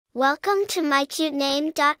Welcome to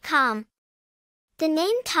mycutename.com. The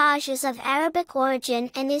name Tahj is of Arabic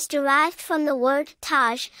origin and is derived from the word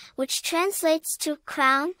Tahj, which translates to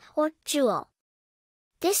crown or jewel.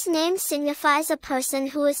 This name signifies a person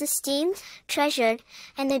who is esteemed, treasured,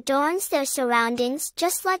 and adorns their surroundings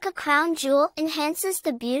just like a crown jewel enhances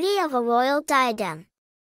the beauty of a royal diadem.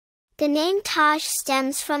 The name Tahj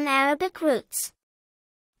stems from Arabic roots.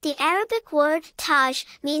 The Arabic word Tahj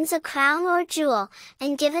means a crown or jewel,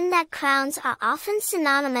 and given that crowns are often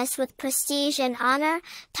synonymous with prestige and honor,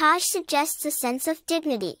 Tahj suggests a sense of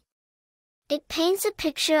dignity. It paints a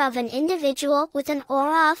picture of an individual with an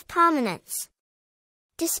aura of prominence.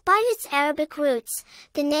 Despite its Arabic roots,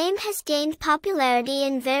 the name has gained popularity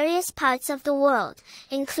in various parts of the world,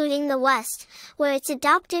 including the West, where it's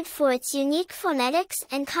adopted for its unique phonetics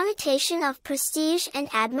and connotation of prestige and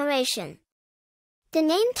admiration. The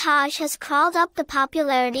name Tahj has crawled up the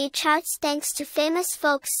popularity charts thanks to famous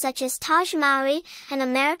folks such as Tahj Mowry, an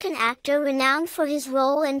American actor renowned for his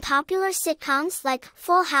role in popular sitcoms like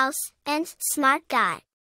Full House and Smart Guy.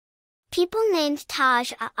 People named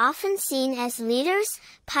Tahj are often seen as leaders,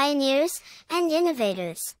 pioneers, and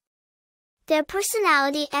innovators. Their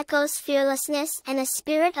personality echoes fearlessness and a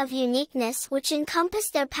spirit of uniqueness which encompass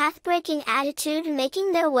their path-breaking attitude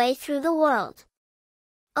making their way through the world.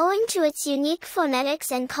 Owing to its unique phonetics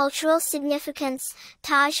and cultural significance,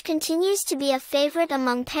 Tahj continues to be a favorite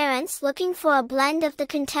among parents looking for a blend of the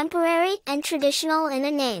contemporary and traditional in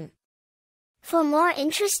a name. For more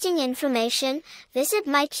interesting information, visit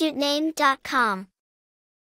mycutename.com.